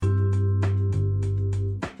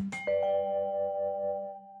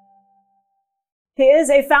He is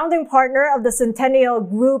a founding partner of the Centennial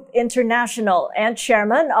Group International and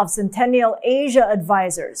chairman of Centennial Asia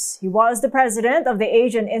Advisors. He was the president of the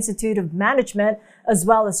Asian Institute of Management, as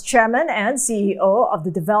well as chairman and CEO of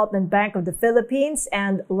the Development Bank of the Philippines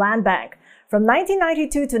and Land Bank. From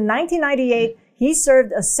 1992 to 1998, he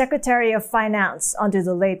served as Secretary of Finance under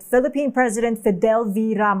the late Philippine President Fidel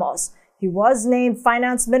V. Ramos. He was named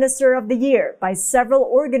Finance Minister of the Year by several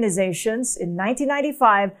organizations in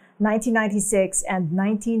 1995, 1996, and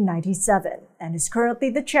 1997, and is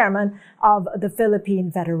currently the chairman of the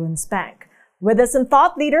Philippine Veterans Bank. With us in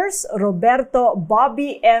Thought Leaders, Roberto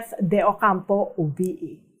Bobby F. de Ocampo,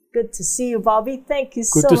 OBE. Good to see you, Bobby. Thank you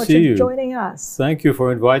so much for joining us. Thank you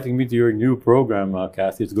for inviting me to your new program,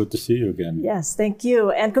 Cathy. It's good to see you again. Yes, thank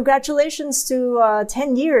you. And congratulations to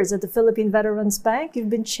 10 years at the Philippine Veterans Bank. You've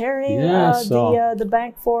been chairing the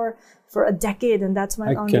bank for a decade, and that's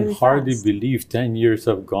went on really fast. I can hardly believe 10 years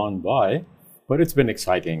have gone by, but it's been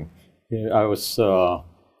exciting. I was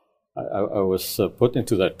put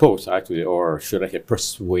into that post, actually, or should I say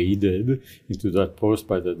persuaded into that post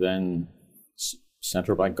by the then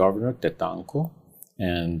Central Bank Governor, Tetanco,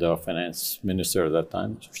 and Finance Minister at that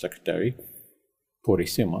time, Secretary,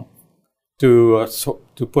 Purissima, to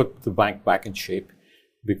put the bank back in shape,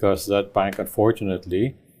 because that bank,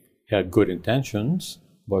 unfortunately, had good intentions,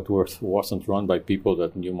 but wasn't run by people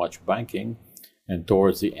that knew much banking. And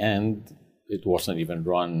towards the end, it wasn't even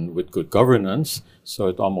run with good governance, so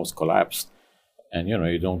it almost collapsed. And,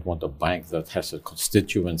 you don't want a bank that has a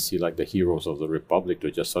constituency like the heroes of the Republic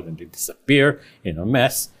to just suddenly disappear in a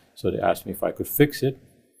mess. So they asked me if I could fix it.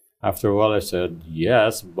 After a while, I said,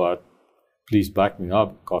 yes, but please back me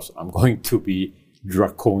up, because I'm going to be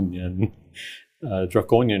draconian.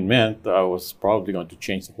 Draconian meant I was probably going to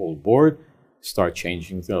change the whole board, start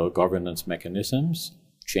changing the governance mechanisms,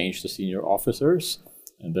 change the senior officers,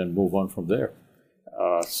 and then move on from there.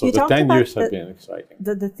 So the 10 years have been exciting.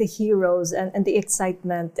 The heroes and the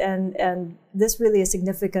excitement, and this really is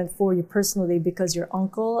significant for you personally, because your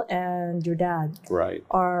uncle and your dad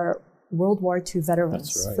are World War II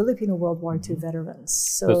veterans, That's right. Filipino World War II veterans.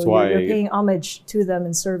 So that's why you're paying homage to them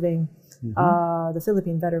in serving the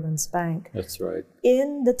Philippine Veterans Bank. That's right.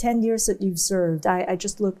 In the 10 years that you've served, I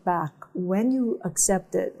just looked back. When you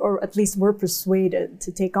accepted, or at least were persuaded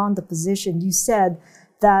to take on the position, you said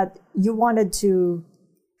that you wanted to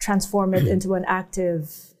transform it into an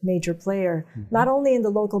active major player, not only in the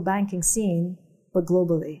local banking scene, but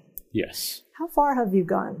globally. Yes. How far have you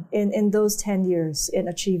gone in those 10 years in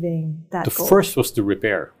achieving that goal? The first was to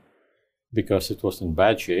repair, because it was in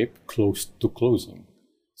bad shape, close to closing.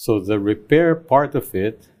 So the repair part of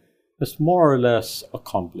it is more or less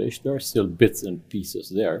accomplished. There are still bits and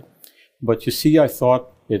pieces there. But you see, I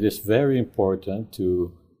thought it is very important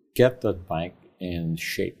to get that bank in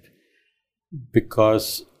shape,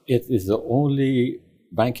 because it is the only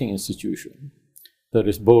banking institution that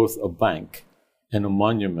is both a bank and a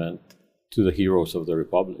monument to the heroes of the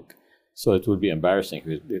Republic. So it would be embarrassing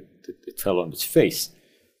if it fell on its face.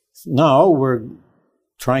 Now we're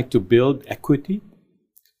trying to build equity,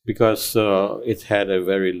 because it had a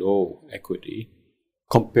very low equity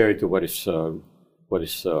compared to what is the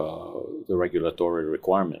regulatory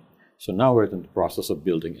requirement. So now we're in the process of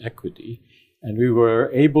building equity, and we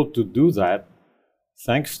were able to do that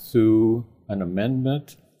thanks to an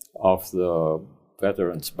amendment of the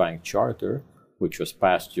Veterans Bank Charter, which was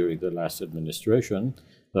passed during the last administration,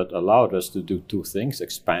 that allowed us to do two things: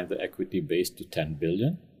 expand the equity base to 10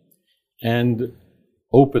 billion and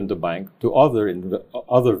open the bank to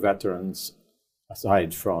other veterans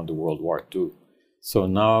aside from the World War II. So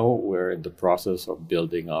now we're in the process of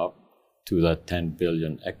building up to that 10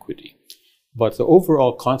 billion equity. But the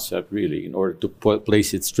overall concept, really, in order to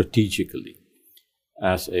place it strategically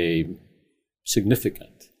as a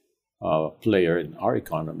significant player in our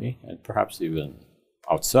economy, and perhaps even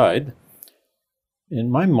outside,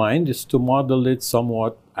 in my mind, is to model it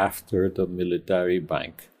somewhat after the military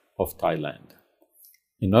bank of Thailand.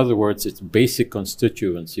 In other words, its basic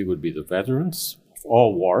constituency would be the veterans of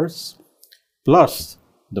all wars, plus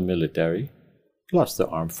the military, plus the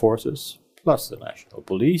armed forces, plus the national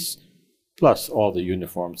police, plus all the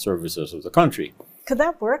uniformed services of the country. Could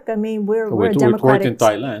that work? I mean, we're a democratic in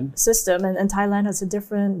Thailand. System, and Thailand has a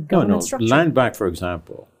different government structure. Land Bank, for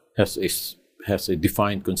example, has a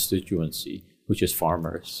defined constituency, which is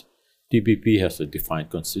farmers. DBP has a defined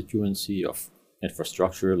constituency of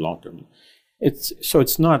infrastructure, long-term. So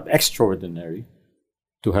it's not extraordinary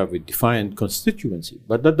to have a defined constituency,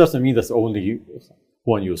 but that doesn't mean that's the only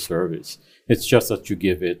one you service. It's just that you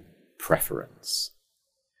give it preference.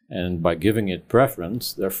 And by giving it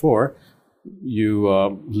preference, therefore, you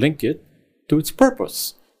link it to its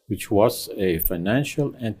purpose, which was a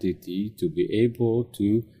financial entity to be able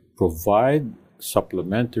to provide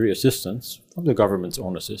supplementary assistance from the government's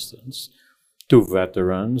own assistance to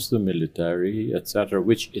veterans, the military, etc.,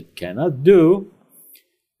 which it cannot do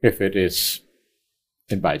if it is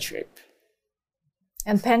in bad shape.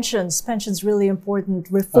 And pensions really important.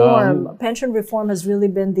 Reform, pension reform has really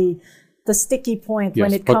been the sticky point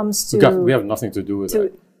when it comes to... We have nothing to do with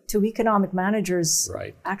that. To economic managers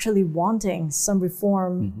actually wanting some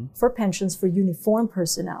reform for pensions for uniformed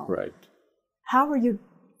personnel. Right. How are you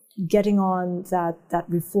getting on that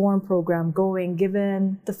reform program going,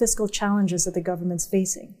 given the fiscal challenges that the government's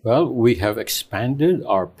facing? Well, we have expanded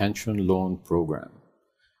our pension loan program.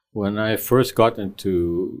 When I first got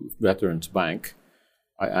into Veterans Bank,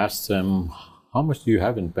 I asked them, how much do you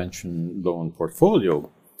have in pension loan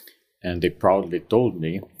portfolio? And they proudly told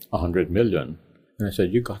me 100 million. And I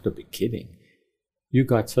said, you got to be kidding. You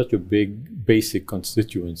got such a big basic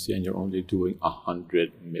constituency and you're only doing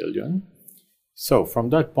 100 million. So from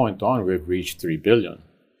that point on, we've reached 3 billion.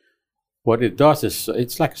 What it does is,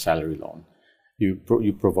 it's like a salary loan. You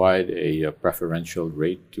provide a preferential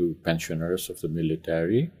rate to pensioners of the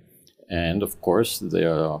military. And of course,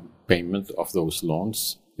 the payment of those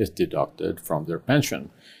loans is deducted from their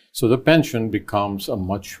pension. So the pension becomes a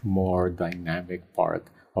much more dynamic part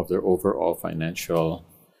of their overall financial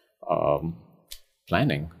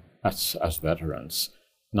planning as veterans.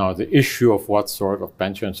 Now, the issue of what sort of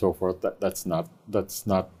pension and so forth, that's not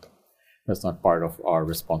part of our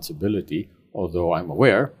responsibility. Although I'm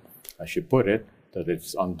aware, I should put it, that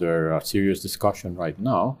it's under serious discussion right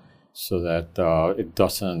now, so that it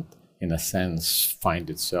doesn't, in a sense, find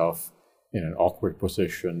itself in an awkward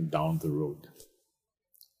position down the road.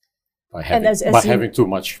 By having too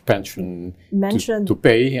much pension to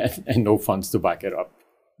pay and no funds to back it up.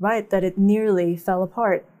 Right, that it nearly fell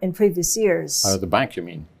apart in previous years. The bank, you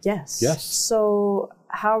mean? Yes. Yes. So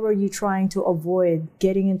how are you trying to avoid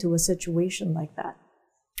getting into a situation like that?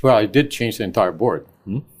 Well, I did change the entire board.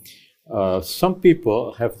 Some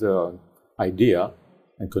people have the idea,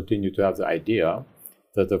 and continue to have the idea,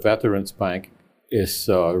 that the Veterans Bank is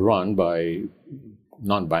run by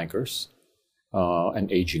non-bankers and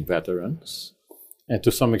aging veterans. And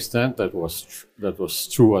to some extent, that was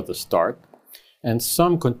true at the start. And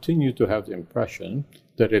some continue to have the impression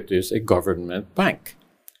that it is a government bank.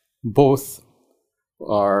 Both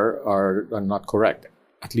are not correct.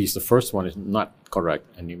 At least the first one is not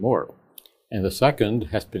correct anymore. And the second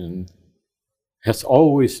has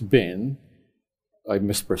always been a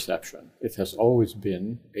misperception. It has always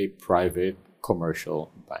been a private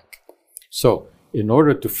commercial bank. So in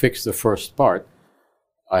order to fix the first part,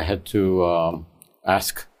 I had to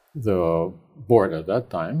ask the board at that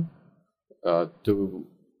time to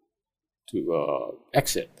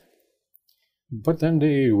exit. But then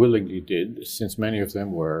they willingly did, since many of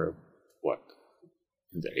them were,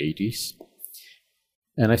 in the 80s.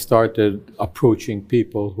 And I started approaching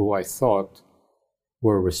people who I thought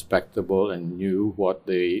were respectable and knew what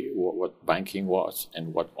banking was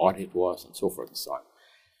and what audit was and so forth and so on.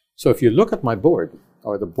 So if you look at my board,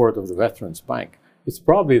 or the board of the Veterans Bank, it's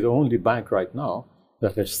probably the only bank right now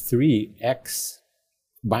that has 3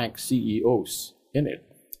 ex-bank CEOs in it.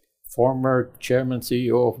 Former chairman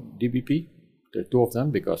CEO of DBP, there are 2 of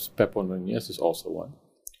them because Pepo Nunez is also one.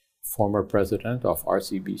 Former president of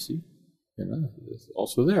RCBC, is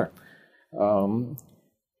also there.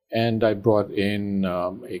 And I brought in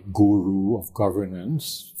a guru of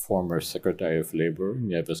governance, former Secretary of Labor,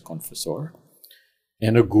 Nieves Confessor,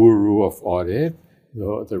 and a guru of audit,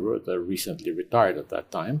 the recently retired at that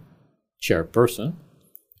time, chairperson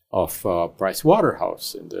of Price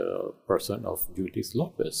Waterhouse in the person of Judith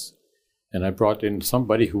Lopez. And I brought in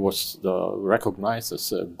somebody who was recognized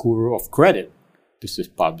as a guru of credit. This is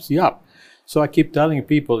Pabs Yap. So I keep telling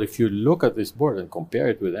people, if you look at this board and compare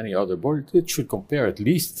it with any other board, it should compare at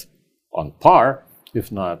least on par,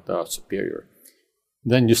 if not superior.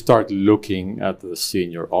 Then you start looking at the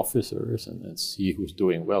senior officers and see who's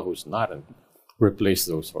doing well, who's not, and replace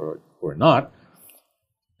those who are not.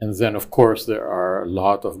 And then, of course, there are a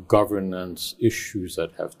lot of governance issues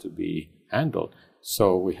that have to be handled.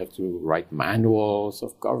 So we have to write manuals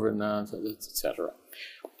of governance, etc.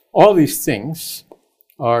 All these things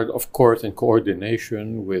are, of course, in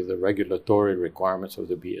coordination with the regulatory requirements of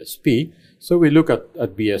the BSP. So we look at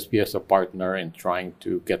BSP as a partner in trying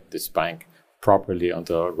to get this bank properly on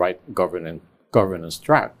the right governance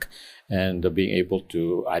track and being able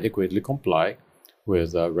to adequately comply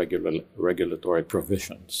with regulatory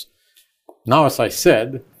provisions. Now, as I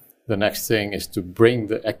said, the next thing is to bring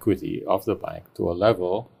the equity of the bank to a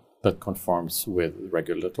level that conforms with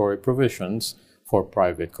regulatory provisions for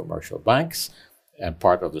private commercial banks. And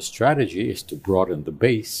part of the strategy is to broaden the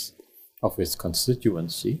base of its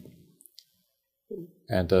constituency.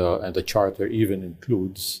 And the charter even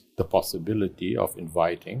includes the possibility of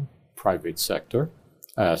inviting private sector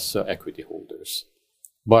as equity holders.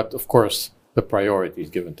 But of course, the priority is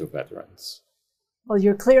given to veterans. Well,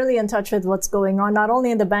 you're clearly in touch with what's going on, not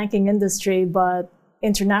only in the banking industry, but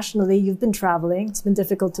internationally. You've been traveling. It's been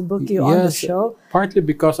difficult to book you on the show. Partly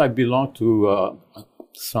because I belong to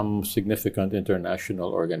some significant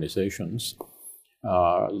international organizations,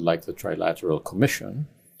 like the Trilateral Commission.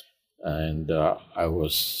 And I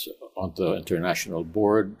was on the international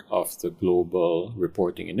board of the Global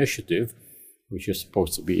Reporting Initiative, which is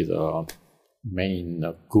supposed to be the main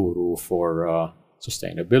guru for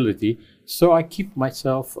sustainability. So I keep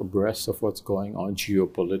myself abreast of what's going on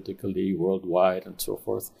geopolitically, worldwide, and so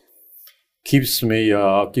forth. Keeps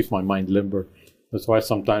my mind limber. That's why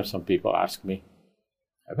sometimes some people ask me,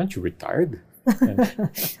 haven't you retired?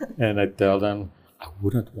 And I tell them, I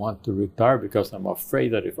wouldn't want to retire because I'm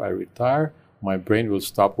afraid that if I retire, my brain will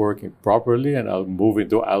stop working properly and I'll move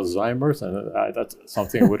into Alzheimer's, and that's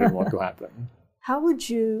something I wouldn't want to happen. How would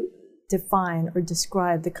you define or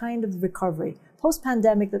describe the kind of recovery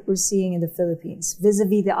post-pandemic that we're seeing in the Philippines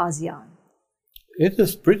vis-a-vis the ASEAN? It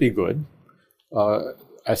is pretty good.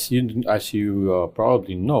 As you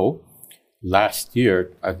probably know, last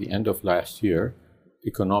year, at the end of last year,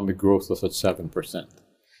 economic growth was at 7%.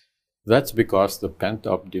 That's because the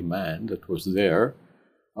pent-up demand that was there,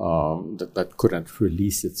 that couldn't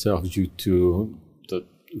release itself due to the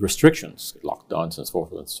restrictions, lockdowns and so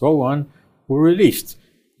forth and so on, were released.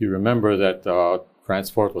 You remember that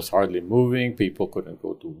transport was hardly moving, people couldn't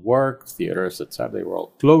go to work, theaters, etc., they were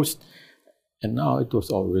all closed, and now it was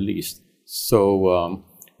all released. So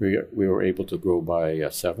we were able to grow by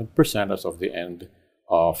 7% as of the end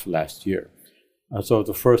of last year. So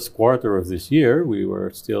the first quarter of this year, we were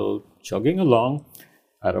still chugging along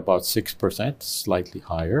at about 6%, slightly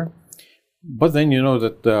higher. But then you know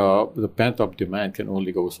that the pent-up demand can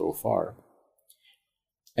only go so far.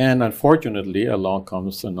 And unfortunately, along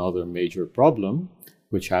comes another major problem,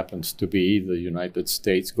 which happens to be the United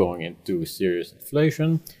States going into serious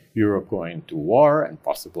inflation, Europe going into war and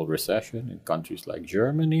possible recession in countries like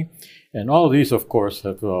Germany. And all these, of course,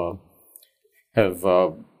 have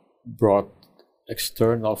brought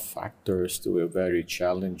external factors to a very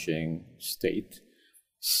challenging state.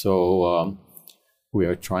 So we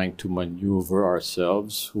are trying to maneuver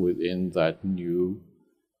ourselves within that new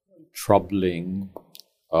troubling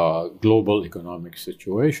global economic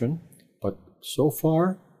situation. But so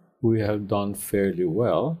far, we have done fairly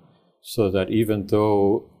well, so that even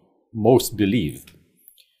though most believe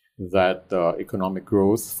that economic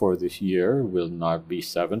growth for this year will not be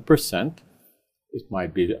 7%, it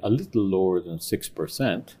might be a little lower than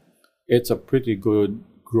 6%. It's a pretty good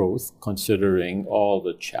growth considering all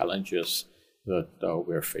the challenges that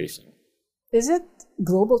we're facing. Is it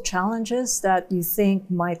global challenges that you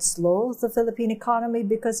think might slow the Philippine economy?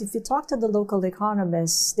 Because if you talk to the local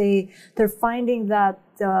economists, they're finding that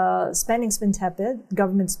spending's been tepid,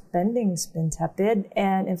 government spending's been tepid,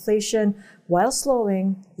 and inflation, while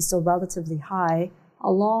slowing, is still relatively high,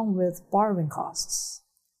 along with borrowing costs.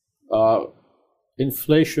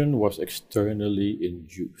 Inflation was externally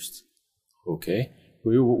induced. Okay,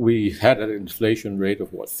 we had an inflation rate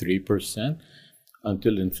of 3%.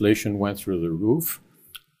 Until inflation went through the roof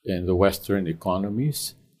in the Western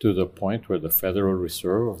economies, to the point where the Federal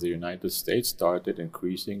Reserve of the United States started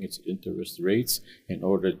increasing its interest rates in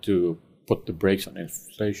order to put the brakes on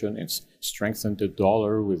inflation and strengthen the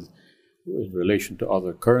dollar with relation to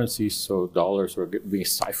other currencies. So dollars were being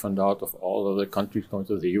siphoned out of all other countries going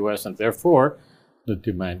to the US, and therefore the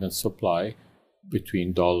demand and supply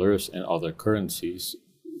between dollars and other currencies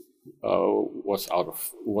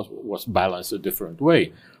was balanced a different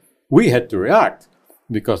way. We had to react,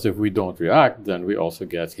 because if we don't react, then we also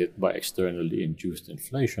get hit by externally induced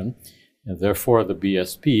inflation, and therefore the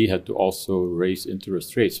BSP had to also raise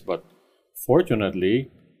interest rates. But fortunately,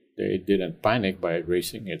 they didn't panic by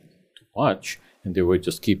raising it too much, and they were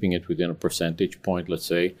just keeping it within a percentage point, let's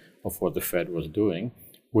say, of what the Fed was doing,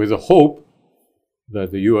 with the hope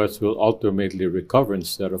that the U.S. will ultimately recover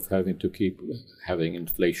instead of having to keep having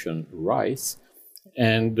inflation rise,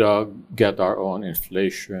 and get our own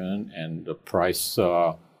inflation and the price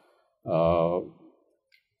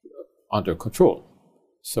under control.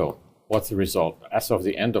 So what's the result? As of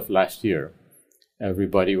the end of last year,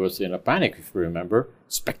 everybody was in a panic, if you remember,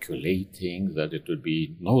 speculating that it would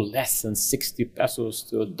be no less than 60 pesos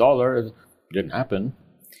to a dollar. It didn't happen.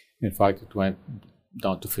 In fact, it went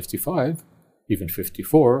down to 55, even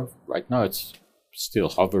 54. Right now it's still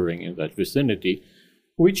hovering in that vicinity,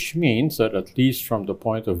 which means that at least from the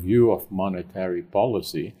point of view of monetary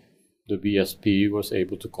policy, the BSP was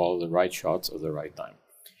able to call the right shots at the right time.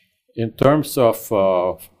 In terms of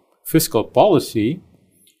fiscal policy,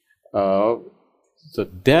 the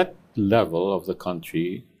debt level of the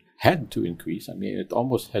country had to increase. I mean, it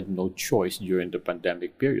almost had no choice during the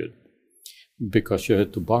pandemic period because you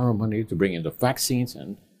had to borrow money to bring in the vaccines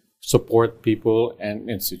and support people and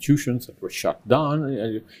institutions that were shut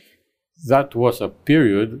down. That was a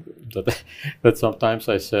period that sometimes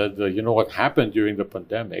I said, you know, what happened during the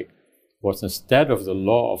pandemic was instead of the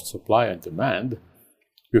law of supply and demand,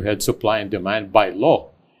 you had supply and demand by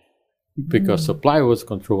law. Because supply was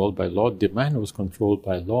controlled by law, demand was controlled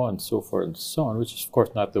by law, and so forth and so on, which is, of course,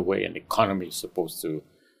 not the way an economy is supposed to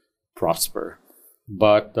prosper.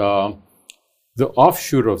 But the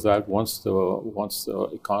offshoot of that, once the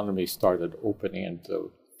economy started opening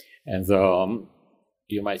and the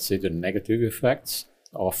you might say the negative effects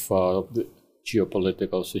of the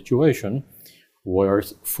geopolitical situation were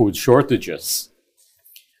food shortages,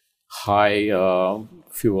 high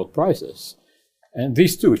fuel prices. And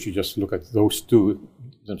these two, if you just look at those two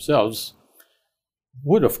themselves,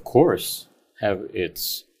 would of course have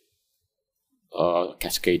its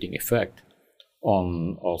cascading effect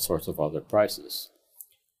on all sorts of other prices.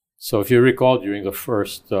 So if you recall, during the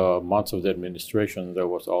first months of the administration, there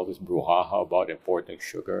was all this brouhaha about importing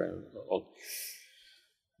sugar and all.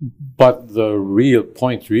 But the real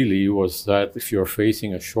point really was that if you're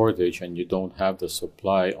facing a shortage and you don't have the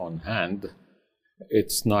supply on hand,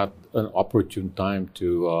 it's not an opportune time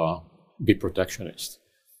to be protectionist.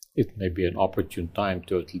 It may be an opportune time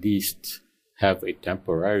to at least have a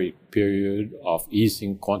temporary period of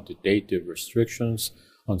easing quantitative restrictions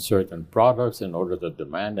on certain products in order that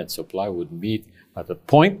demand and supply would meet at a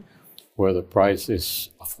point where the price is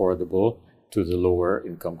affordable to the lower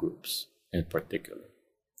income groups in particular.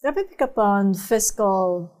 Let me pick up on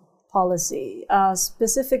fiscal policy,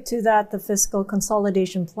 specific to that, the fiscal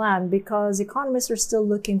consolidation plan, because economists are still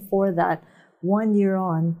looking for that 1 year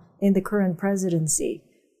on in the current presidency.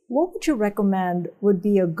 What would you recommend would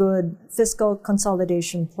be a good fiscal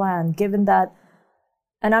consolidation plan, given that,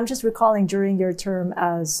 and I'm just recalling during your term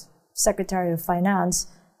as Secretary of Finance,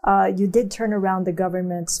 you did turn around the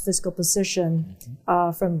government's fiscal position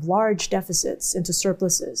from large deficits into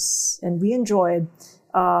surpluses, and we enjoyed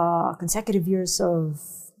consecutive years of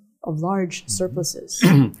large surpluses.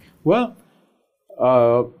 Well,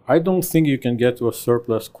 I don't think you can get to a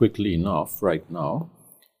surplus quickly enough right now,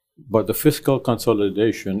 but the fiscal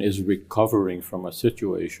consolidation is recovering from a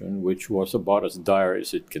situation which was about as dire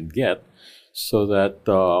as it can get, so that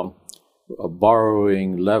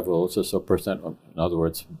borrowing levels as a percent, in other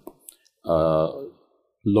words,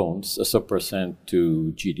 loans as a percent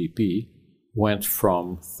to GDP went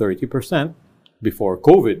from 30% before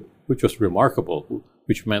COVID, which was remarkable,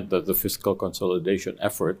 which meant that the fiscal consolidation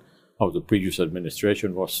effort of the previous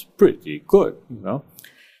administration was pretty good, you know.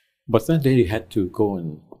 But then they had to go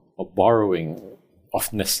in a borrowing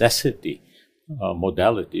of necessity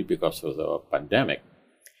modality because of the pandemic.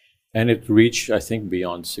 And it reached, I think,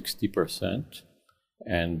 beyond 60%.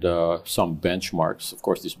 And some benchmarks, of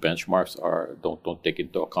course, these benchmarks don't take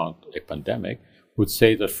into account a pandemic, would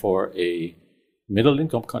say that for a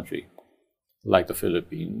middle-income country like the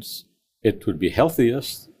Philippines, it would be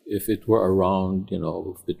healthiest if it were around, you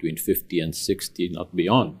know, between 50 and 60, not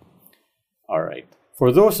beyond. All right.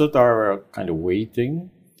 For those that are kind of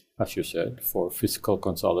waiting, as you said, for fiscal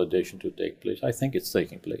consolidation to take place, I think it's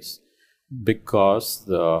taking place because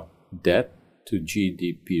the debt to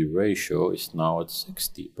GDP ratio is now at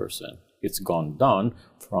 60%. It's gone down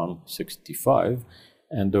from 65,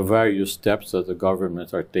 and the various steps that the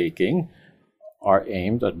governments are taking are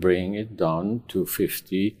aimed at bringing it down to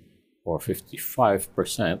 50 or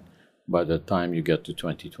 55% by the time you get to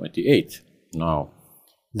 2028. Now,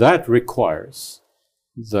 that requires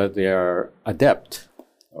that they are adept,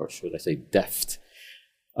 or should I say deft,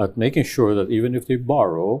 at making sure that even if they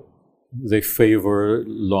borrow, they favor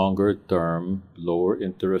longer-term, lower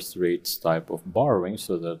interest rates type of borrowing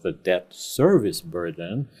so that the debt service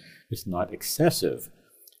burden is not excessive.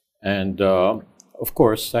 And of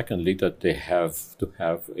course, secondly, that they have to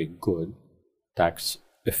have a good tax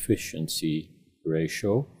efficiency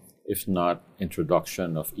ratio, if not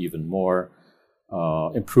introduction of even more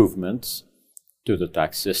improvements to the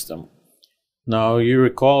tax system. Now, you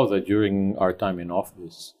recall that during our time in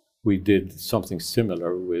office, we did something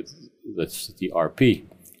similar with the CTRP.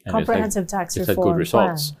 Comprehensive Tax Reform. It had Reform good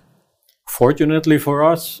results. Plan. Fortunately for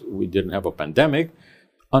us, we didn't have a pandemic,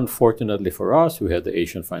 Unfortunately for us, we had the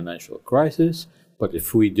Asian financial crisis, but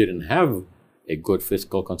if we didn't have a good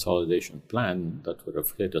fiscal consolidation plan, that would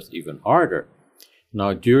have hit us even harder.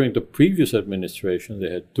 Now, during the previous administration,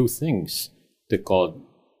 they had two things. They called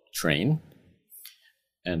train,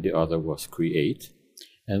 and the other was create.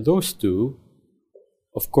 And those two,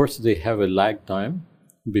 of course, they have a lag time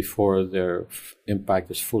before their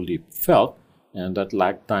impact is fully felt, and that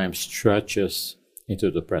lag time stretches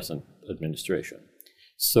into the present administration.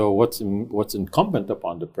 So what's incumbent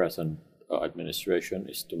upon the present administration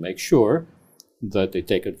is to make sure that they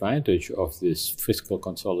take advantage of these fiscal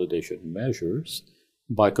consolidation measures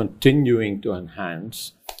by continuing to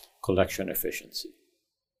enhance collection efficiency.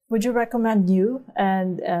 Would you recommend new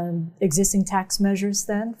and existing tax measures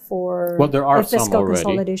then for there are a fiscal some already.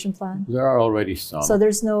 Consolidation plan? There are already some. So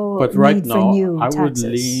there's no but right need now, for new I taxes.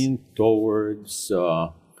 would lean towards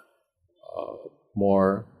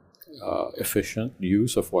more efficient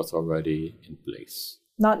use of what's already in place.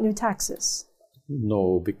 Not new taxes?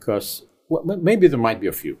 No, because maybe there might be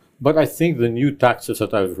a few. But I think the new taxes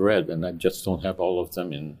that I've read, and I just don't have all of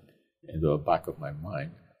them in the back of my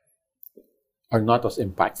mind, are not as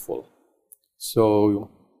impactful. So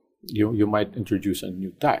you might introduce a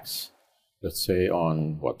new tax, let's say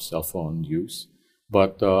on cell phone use,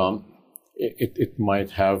 but it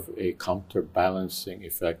might have a counterbalancing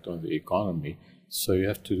effect on the economy. So you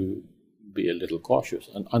have to be a little cautious.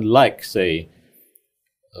 And unlike, say,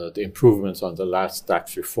 the improvements on the last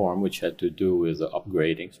tax reform, which had to do with the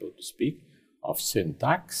upgrading, so to speak, of sin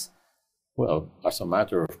tax, well, as a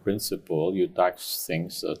matter of principle, you tax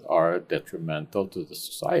things that are detrimental to the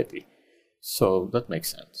society. So that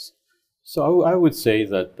makes sense. So I would say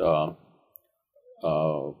that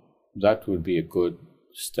that would be a good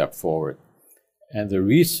step forward. And the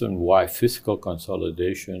reason why fiscal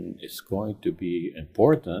consolidation is going to be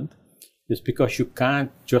important is because you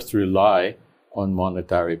can't just rely on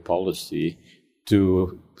monetary policy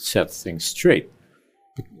to set things straight.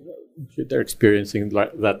 They're experiencing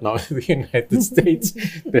that now in the United States.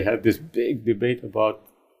 They had this big debate about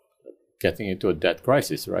getting into a debt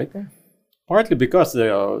crisis, right? Okay. Partly because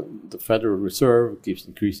the Federal Reserve keeps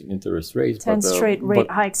increasing interest rates. 10 straight rate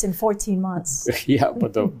hikes in 14 months. Yeah,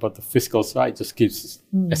 but the fiscal side just keeps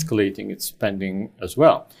escalating its spending as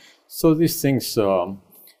well. So these things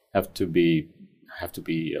have to be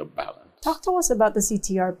balanced. Talk to us about the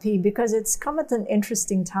CTRP, because it's come at an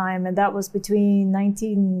interesting time, and that was between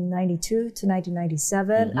 1992 to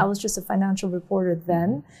 1997. Mm-hmm. I was just a financial reporter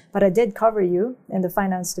then, but I did cover you in the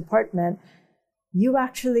finance department. You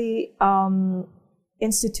actually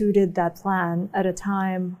instituted that plan at a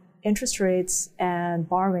time interest rates and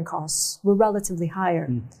borrowing costs were relatively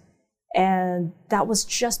higher. And that was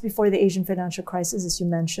just before the Asian financial crisis, as you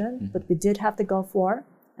mentioned. But we did have the Gulf War,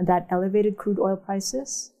 and that elevated crude oil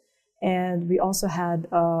prices. And we also had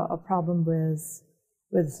a problem with,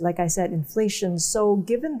 like I said, inflation. So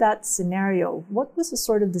given that scenario, what was the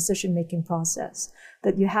sort of decision-making process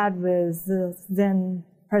that you had with the then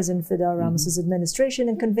President Fidel Ramos's administration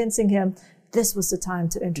in convincing him this was the time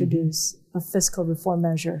to introduce a fiscal reform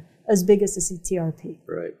measure as big as the CTRP?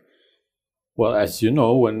 Right. Well, as you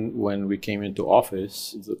know, when we came into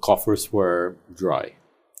office, the coffers were dry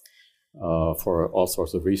for all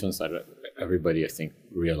sorts of reasons that everybody, I think,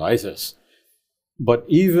 realizes. But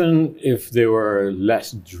even if they were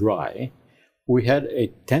less dry, we had a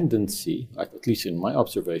tendency, at least in my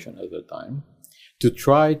observation at the time, to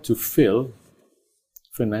try to fill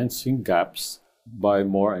financing gaps by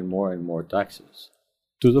more and more and more taxes,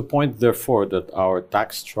 to the point, therefore, that our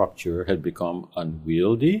tax structure had become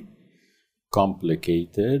unwieldy,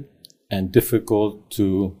 complicated, and difficult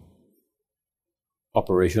to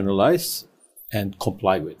operationalize and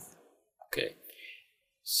comply with. Okay.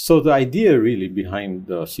 So the idea really behind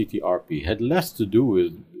the CTRP had less to do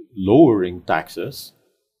with lowering taxes.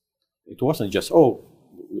 It wasn't just,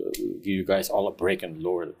 give you guys all a break and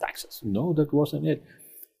lower the taxes. No, that wasn't it.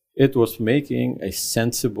 It was making a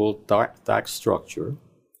sensible tax structure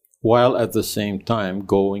while at the same time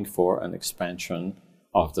going for an expansion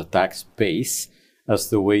of the tax base as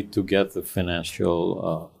the way to get the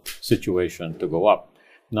financial situation to go up.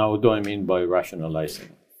 Now, what do I mean by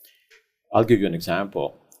rationalizing? I'll give you an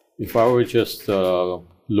example. If I were just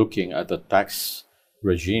looking at the tax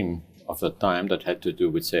regime of the time that had to do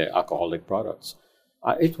with, say, alcoholic products,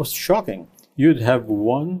 it was shocking. You'd have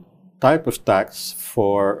one type of tax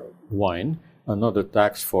for wine, another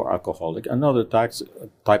tax for alcoholic, another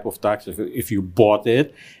type of tax if you bought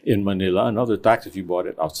it in Manila, another tax if you bought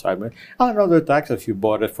it outside Manila, another tax if you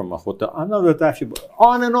bought it from a hotel, another tax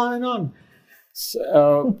on and on and on.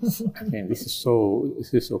 So, I mean, this is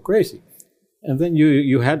so crazy. And then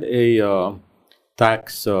you had a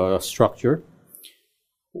tax structure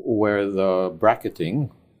where the bracketing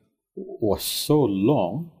was so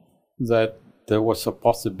long that there was a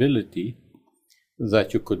possibility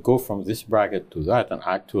that you could go from this bracket to that and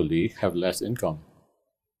actually have less income.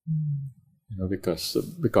 You know,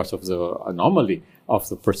 because of the anomaly of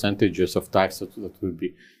the percentages of tax that would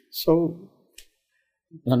be. So,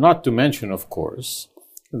 not to mention, of course,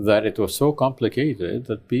 that it was so complicated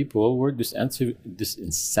that people were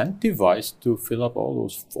disincentivized to fill up all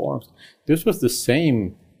those forms. This was the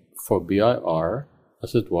same for BIR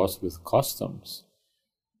as it was with customs.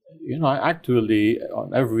 You know, I actually,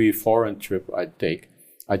 on every foreign trip I'd take,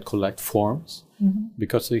 I'd collect forms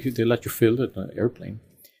because they let you fill it on an airplane.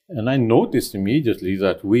 And I noticed immediately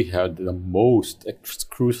that we had the most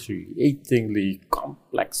excruciatingly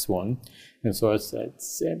complex one. And so I said,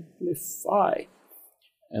 simplify.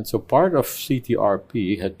 And so part of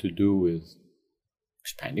CTRP had to do with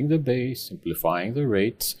expanding the base, simplifying the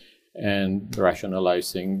rates, and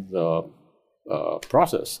rationalizing the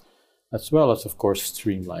process, as well as, of course,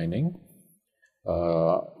 streamlining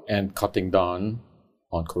and cutting down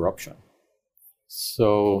on corruption.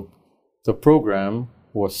 So the program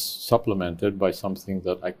was supplemented by something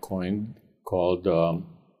that I coined called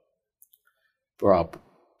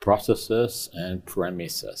processes and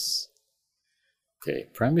premises. Okay,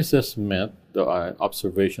 premises meant the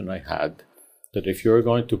observation I had that if you're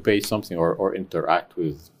going to pay something or interact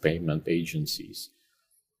with payment agencies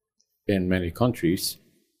in many countries,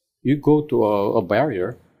 you go to a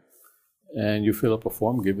barrier and you fill up a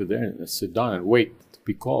form, give it there, and sit down and wait to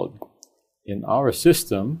be called. In our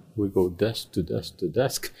system, we go desk to desk to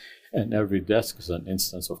desk, and every desk is an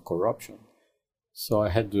instance of corruption. So I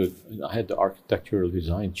had the architectural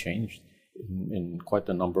design changed in quite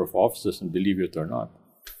a number of offices, and believe it or not,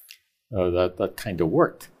 that kind of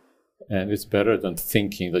worked. And it's better than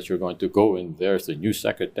thinking that you're going to go in there as the new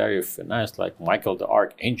Secretary of Finance like Michael the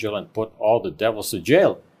Archangel and put all the devils to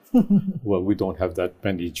jail. Well, we don't have that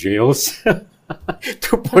many jails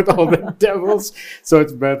to put all the devils. So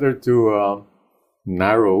it's better to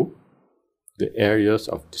narrow the areas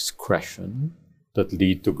of discretion that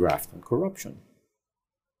lead to graft and corruption.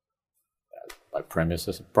 By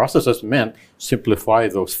premises and processes meant simplify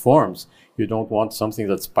those forms. You don't want something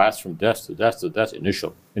that's passed from desk to desk to desk.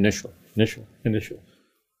 Initial.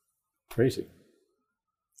 Crazy.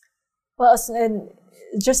 Well, and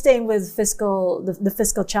just staying with the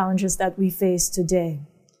fiscal challenges that we face today,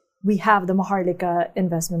 we have the Maharlika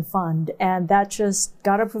Investment Fund, and that just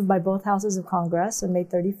got approved by both houses of Congress on May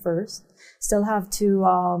 31st. Still have to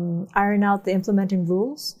iron out the implementing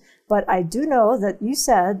rules. But I do know that you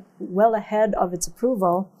said, well ahead of its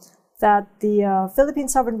approval, that the Philippine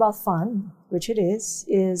Sovereign Wealth Fund, which it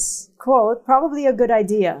is, quote, probably a good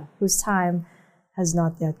idea, whose time has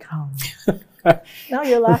not yet come. Now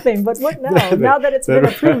you're laughing, but what now? Now that it's been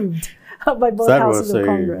approved by both houses of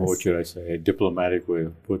Congress. What should I say, a diplomatic way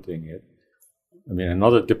of putting it. I mean,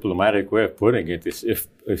 another diplomatic way of putting it is if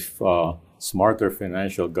smarter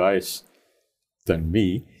financial guys than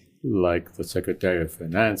me, like the Secretary of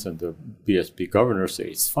Finance and the BSP governor, say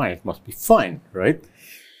it's fine, it must be fine, right?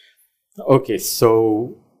 Okay,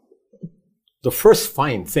 so the first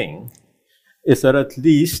fine thing is that at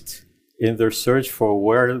least in their search for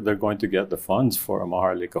where they're going to get the funds for a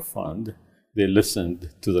Maharlika fund, they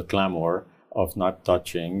listened to the clamor of not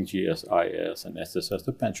touching GSIS and SSS,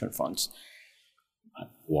 the pension funds.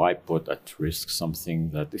 Why put at risk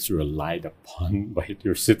something that is relied upon by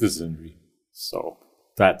your citizenry? So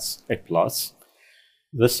that's a plus.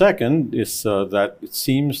 The second is that it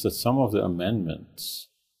seems that some of the amendments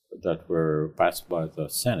that were passed by the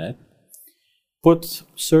Senate put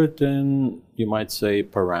certain, you might say,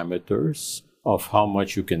 parameters of how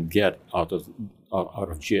much you can get out of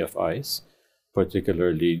GFIs,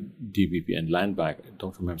 particularly DBP and land bank. I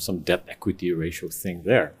don't remember, some debt equity ratio thing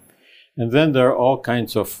there. And then there are all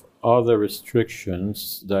kinds of other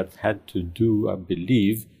restrictions that had to do, I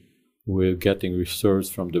believe, with getting reserves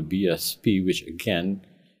from the BSP, which again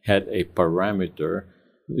had a parameter.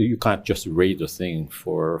 You can't just rate a thing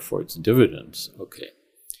for its dividends. Okay.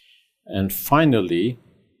 And finally,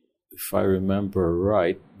 if I remember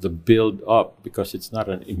right, the build up, because it's not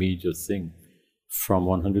an immediate thing, from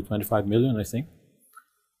 125 million, I think,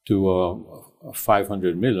 to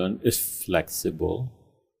 500 million is flexible,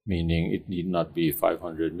 meaning it need not be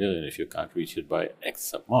 500 million if you can't reach it by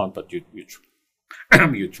X amount, but you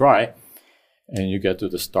you try, and you get to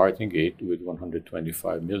the starting gate with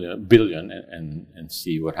 125 billion and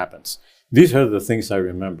see what happens. These are the things I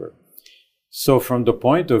remember. So from the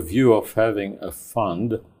point of view of having a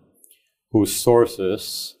fund whose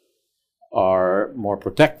sources are more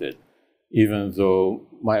protected, even though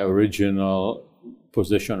my original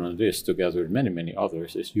position on this, together with many, many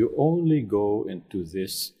others, is you only go into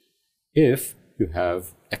this if you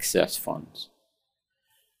have excess funds.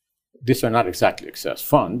 These are not exactly excess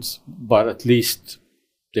funds, but at least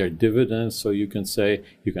they're dividends, so you can say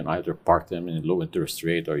you can either park them in a low interest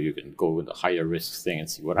rate or you can go with a higher risk thing and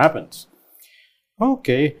see what happens.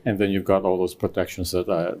 Okay, and then you've got all those protections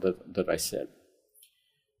that I said.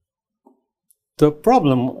 The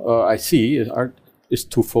problem I see is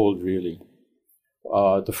twofold, really.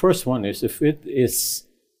 The first one is, if it is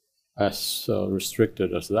as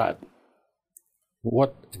restricted as that,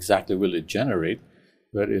 what exactly will it generate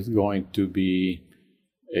that is going to be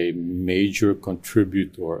a major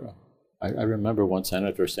contributor? I remember one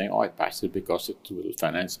senator saying, oh, I passed it because it will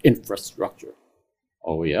finance infrastructure.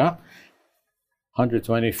 Oh, yeah?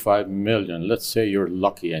 125 million. Let's say you're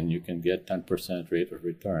lucky and you can get 10% rate of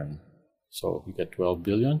return. So you get 12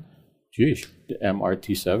 billion. Geez, the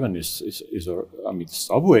MRT7 the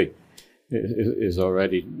subway is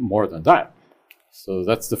already more than that. So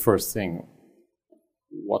that's the first thing.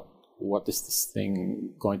 What is this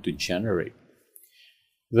thing going to generate?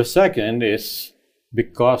 The second is,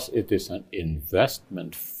 because it is an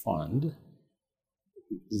investment fund,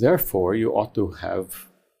 therefore you ought to have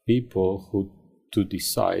people to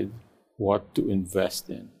decide what to invest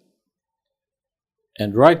in.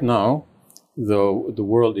 And right now, the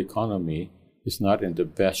world economy is not in the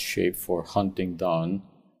best shape for hunting down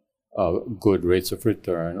good rates of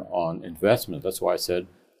return on investment. That's why I said,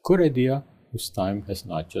 good idea, whose time has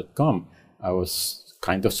not yet come. I was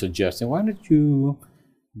kind of suggesting, why don't you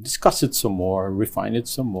discuss it some more, refine it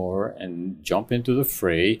some more, and jump into the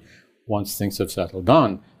fray once things have settled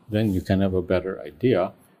down. Then you can have a better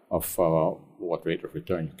idea of what rate of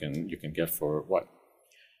return you can get for what.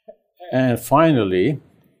 And finally,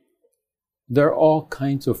 there are all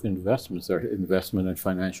kinds of investments. There's investment in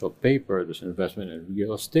financial paper, there's investment in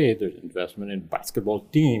real estate, there's investment in basketball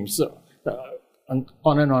teams, and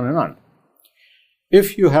on and on and on.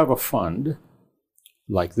 If you have a fund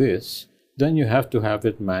like this, then you have to have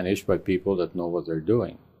it managed by people that know what they're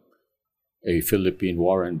doing. A Philippine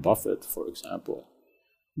Warren Buffett, for example.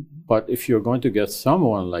 But if you're going to get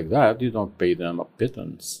someone like that, you don't pay them a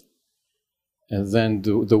pittance. And then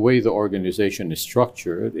the way the organization is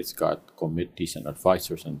structured, it's got committees and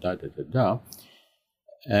advisors and da-da-da-da.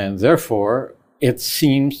 And therefore, it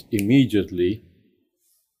seems immediately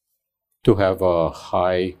to have a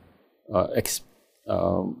high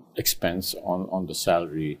expense on the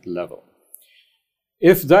salary level.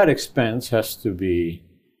 If that expense has to be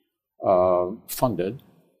funded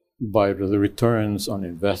by the returns on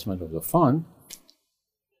investment of the fund,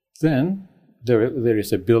 then there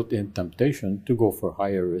is a built-in temptation to go for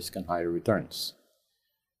higher risk and higher returns.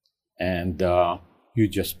 And you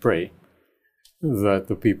just pray that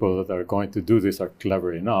the people that are going to do this are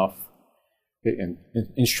clever enough.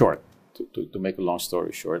 In short, to make a long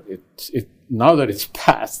story short, now that it's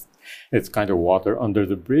passed, it's kind of water under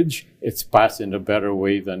the bridge. It's passed in a better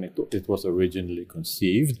way than it was originally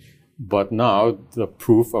conceived. But now the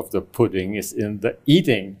proof of the pudding is in the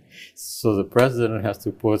eating. So the president has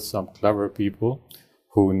to put some clever people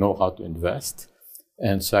who know how to invest.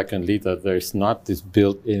 And secondly, that there's not this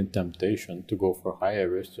built-in temptation to go for higher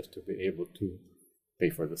risk just to be able to pay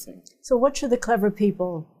for the thing. So what should the clever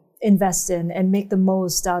people invest in and make the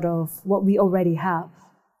most out of what we already have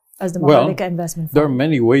as the Maharlika Investment Fund? There are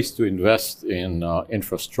many ways to invest in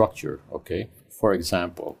infrastructure, okay? For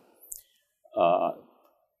example,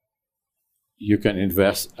 you can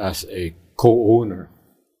invest as a co-owner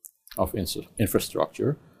of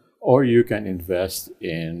infrastructure, or you can invest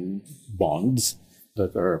in bonds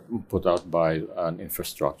that are put out by an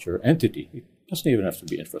infrastructure entity. It doesn't even have to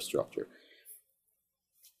be infrastructure.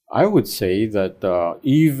 I would say that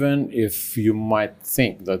even if you might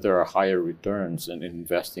think that there are higher returns in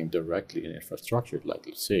investing directly in infrastructure, like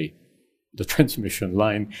let's say the transmission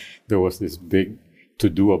line, there was this big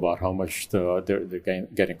to-do about how much they're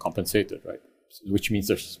getting compensated, right? Which means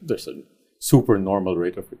there's a super normal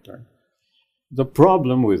rate of return. The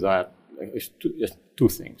problem with that is two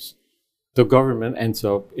things. The government ends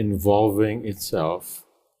up involving itself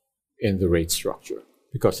in the rate structure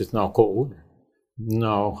because it's now co-owner.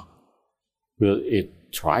 Now, will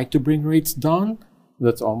it try to bring rates down?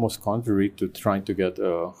 That's almost contrary to trying to get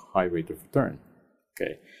a high rate of return.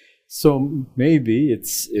 Okay, so maybe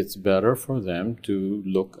it's better for them to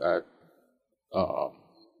look at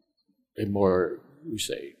a more,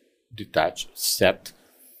 detached set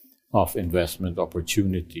of investment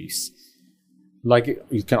opportunities. Like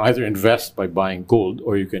you can either invest by buying gold,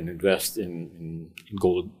 or you can invest in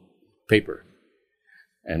gold paper.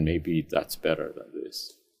 And maybe that's better than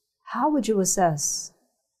this. How would you assess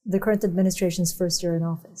the current administration's first year in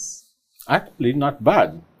office? Actually, not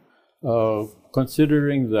bad,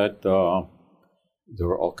 considering that there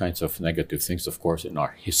were all kinds of negative things, of course, in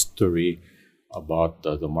our history about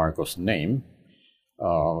the Marcos name.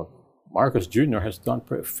 Marcos Jr. has done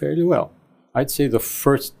fairly well. I'd say the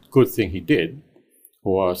first good thing he did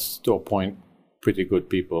was to appoint pretty good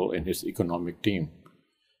people in his economic team.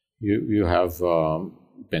 You have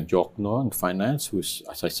Ben Jokno in finance, who's,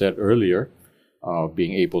 as I said earlier,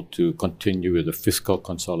 being able to continue with the fiscal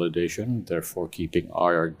consolidation, therefore keeping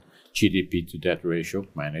our GDP to debt ratio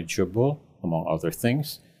manageable, among other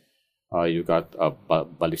things. You got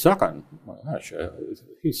Balisacan. Gosh,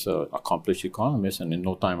 he's an accomplished economist, and in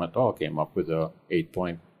no time at all came up with a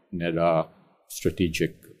 8-point NEDA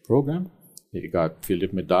strategic program. You got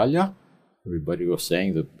Philip Medalla. Everybody was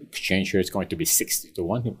saying the exchange rate is going to be 60 to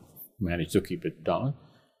 1. He managed to keep it down.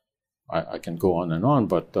 I can go on and on,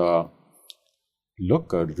 but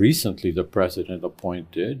look, recently the president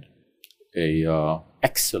appointed a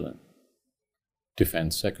excellent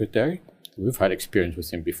defense secretary. We've had experience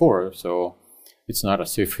with him before, so it's not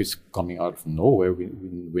as if he's coming out of nowhere.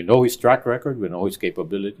 We know his track record, we know his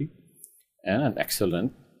capability, and an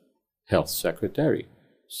excellent health secretary.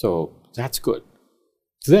 So that's good.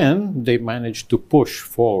 Then they managed to push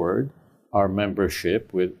forward our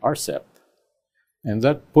membership with RCEP. And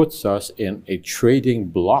that puts us in a trading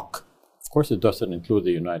bloc. Of course, it doesn't include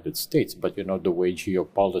the United States, but you know, the way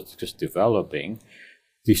geopolitics is developing,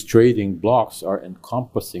 these trading blocs are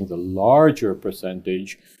encompassing the larger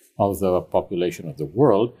percentage of the population of the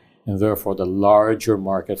world, and therefore the larger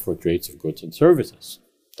market for trades of goods and services.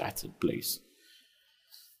 That's in place.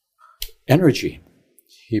 Energy.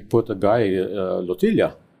 He put a guy,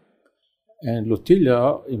 Lotilla, and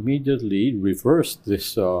Lotilla immediately reversed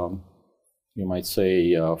this, you might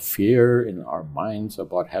say, fear in our minds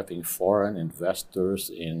about having foreign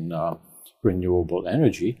investors in renewable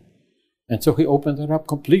energy. And so he opened it up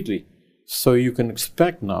completely. So you can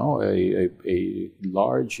expect now a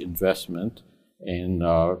large investment in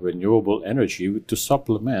renewable energy to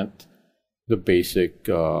supplement the basic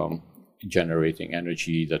generating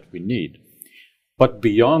energy that we need. But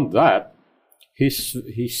beyond that, he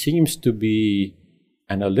seems to be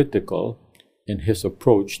analytical in his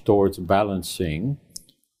approach towards balancing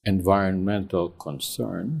environmental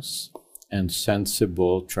concerns and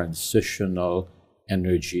sensible transitional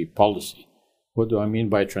energy policy. What do I mean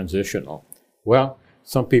by transitional? Well,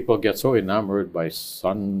 some people get so enamored by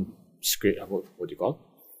sun screen, what do you call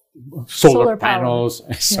it? Solar panels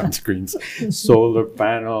and sunscreens, solar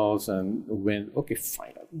panels and wind. Okay,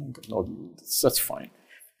 fine. No, that's fine.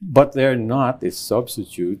 But they're not a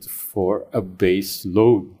substitute for a base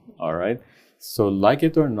load, all right? So like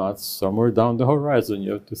it or not, somewhere down the horizon,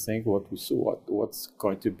 you have to think what's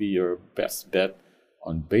going to be your best bet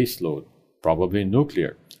on base load. Probably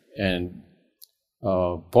nuclear. And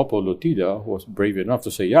Popo Lotida was brave enough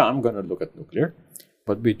to say, yeah, I'm going to look at nuclear.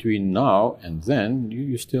 But between now and then,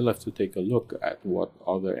 you still have to take a look at what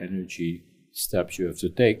other energy steps you have to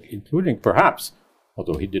take, including perhaps,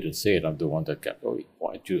 although he didn't say it, I'm the one that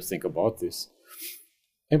wanted you to think about this,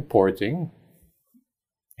 importing,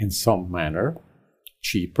 in some manner,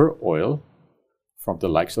 cheaper oil from the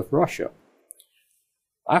likes of Russia.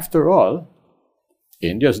 After all,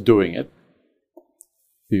 India's doing it.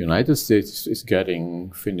 The United States is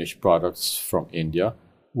getting finished products from India,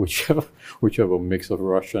 which have a mix of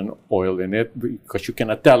Russian oil in it, because you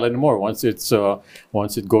cannot tell anymore once it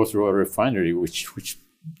goes through a refinery which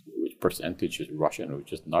percentage is Russian,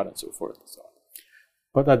 which is not, and so forth and so on.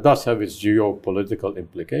 But that does have its geopolitical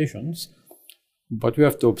implications. But we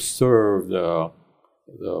have to observe the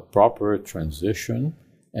proper transition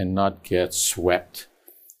and not get swept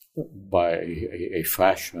by a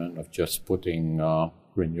fashion of just putting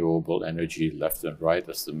renewable energy left and right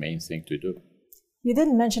as the main thing to do. You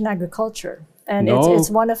didn't mention agriculture, and no, it's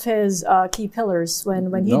one of his key pillars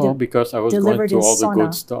when he because I was going to all the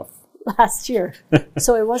good stuff last year.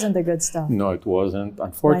 So it wasn't the good stuff. No, it wasn't.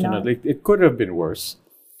 Unfortunately, it could have been worse.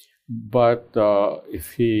 But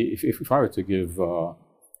if I were to give,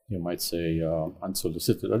 you might say,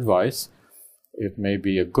 unsolicited advice, it may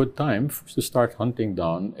be a good time to start hunting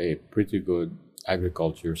down a pretty good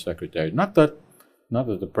agriculture secretary. Not that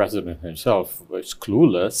the president himself is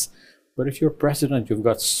clueless, but if you're president, you've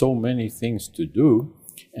got so many things to do,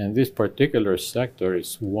 and this particular sector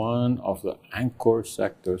is one of the anchor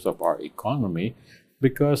sectors of our economy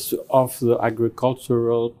because of the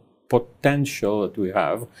agricultural potential that we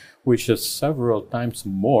have, which is several times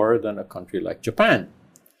more than a country like Japan.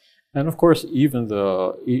 And of course, even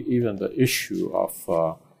the issue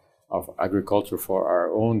of agriculture for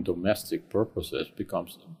our own domestic purposes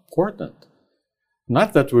becomes important.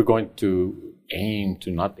 Not that we're going to aim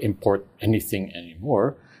to not import anything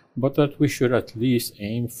anymore, but that we should at least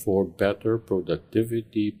aim for better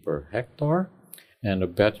productivity per hectare and a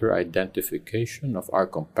better identification of our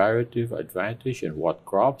comparative advantage in what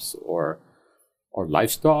crops or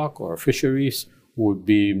livestock or fisheries would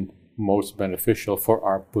be most beneficial for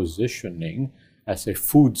our positioning as a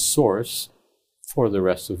food source for the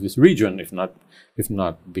rest of this region, if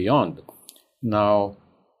not beyond. Now,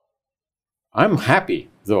 I'm happy,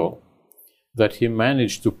 though, that he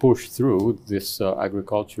managed to push through this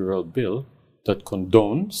agricultural bill that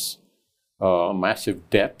condones massive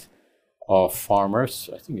debt of farmers.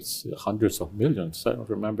 I think it's hundreds of millions. I don't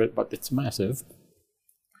remember it, but it's massive.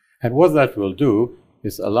 And what that will do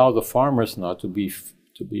is allow the farmers now to be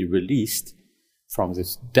released from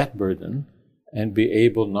this debt burden and be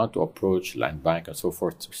able not to approach land bank and so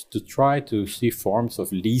forth, to try to see forms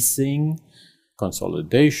of leasing,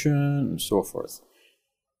 consolidation, and so forth.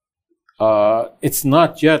 It's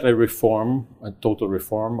not yet a total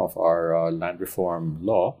reform of our land reform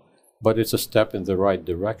law, but it's a step in the right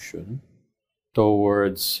direction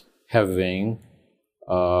towards having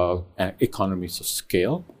economies of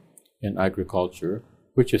scale in agriculture,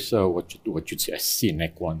 which is what you'd say a sine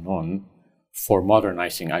qua non for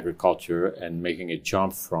modernizing agriculture and making it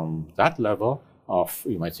jump from that level of,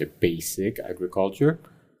 you might say, basic agriculture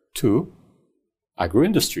to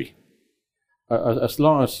agro-industry. As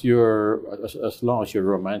long as you're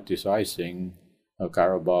romanticizing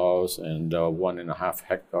carabaos and 1.5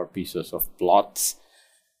 hectare pieces of plots,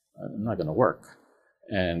 not going to work.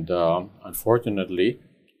 And unfortunately,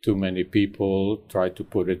 too many people try to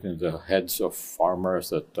put it in the heads of farmers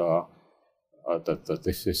that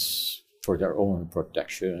this is for their own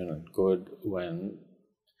protection and good, when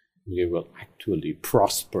they will actually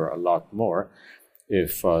prosper a lot more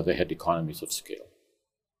if they had economies of scale.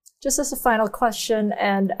 Just as a final question,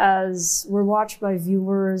 and as we're watched by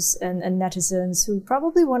viewers and netizens who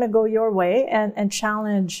probably want to go your way and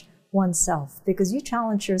challenge oneself, because you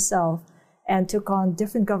challenged yourself and took on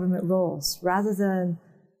different government roles rather than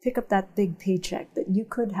pick up that big paycheck that you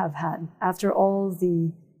could have had after all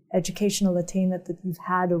the educational attainment that you've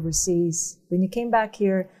had overseas. When you came back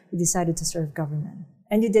here, you decided to serve government.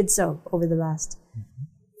 And you did so over the last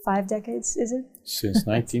 5 decades, is it? Since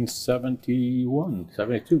 1971,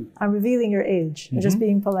 72. I'm revealing your age. I'm just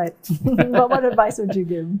being polite. But what advice would you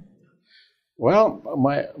give? Well,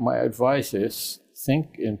 my advice is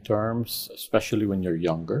think in terms, especially when you're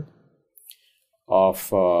younger,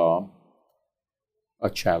 of a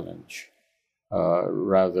challenge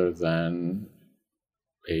rather than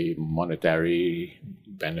a monetary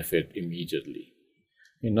benefit immediately.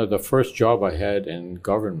 You know, the first job I had in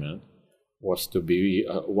government was to be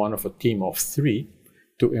one of a team of 3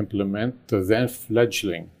 to implement the then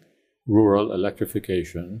fledgling rural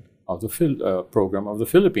electrification of the program of the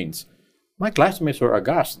Philippines. My classmates were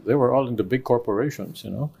aghast. They were all in the big corporations,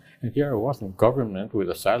 you know, and here I was in government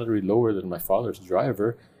with a salary lower than my father's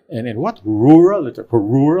driver. And in what? Rural?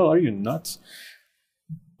 Rural? Are you nuts?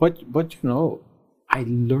 But you know, I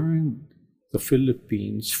learned the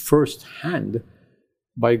Philippines firsthand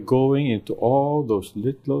by going into all those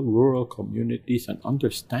little rural communities and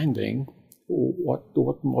understanding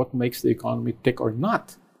what makes the economy tick or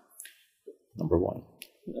not. Number one.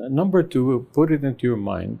 Number two, put it into your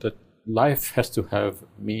mind that life has to have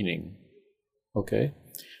meaning. Okay?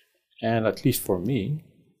 And at least for me,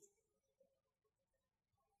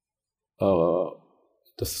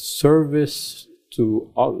 the service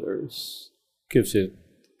to others gives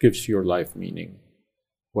your life meaning,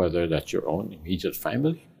 whether that's your own immediate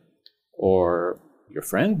family or your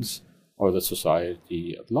friends or the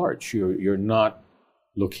society at large. You're not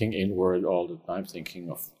looking inward all the time,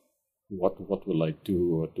 thinking of what will I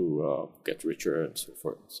do to get richer and so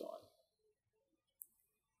forth and so on.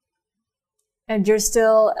 And you're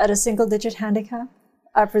still at a single-digit handicap,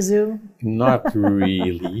 I presume? Not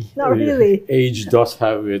really. Not really. Age does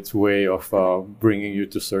have its way of bringing you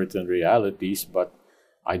to certain realities, but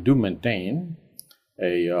I do maintain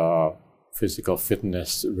a physical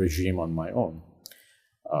fitness regime on my own,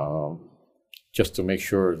 just to make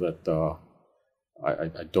sure that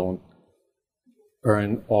I don't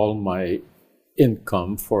earn all my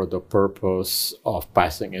income for the purpose of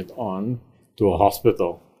passing it on to a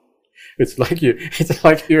hospital. It's like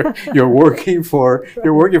you're working for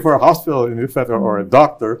a hospital or a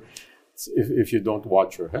doctor if you don't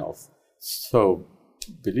watch your health. So,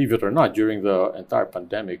 believe it or not, during the entire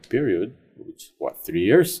pandemic period, which 3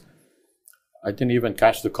 years, I didn't even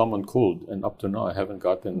catch the common cold, and up to now I haven't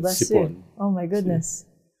gotten Bless sipon. you. Oh my goodness.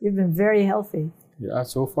 You've been very healthy. Yeah,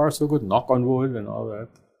 so far so good. Knock on wood and all that.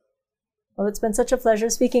 Well, it's been such a pleasure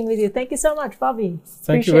speaking with you. Thank you so much, Bobby.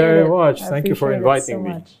 Thank you very much. Thank you for inviting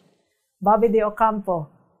me. Bobby de Ocampo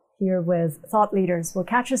here with Thought Leaders. We'll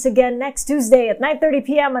catch us again next Tuesday at 9:30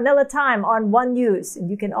 p.m. Manila time on One News. And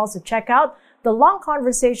you can also check out the long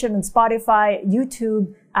conversation on Spotify,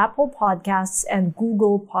 YouTube, Apple Podcasts, and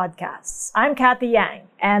Google Podcasts. I'm Cathy Yang,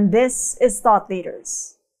 and this is Thought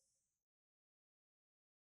Leaders.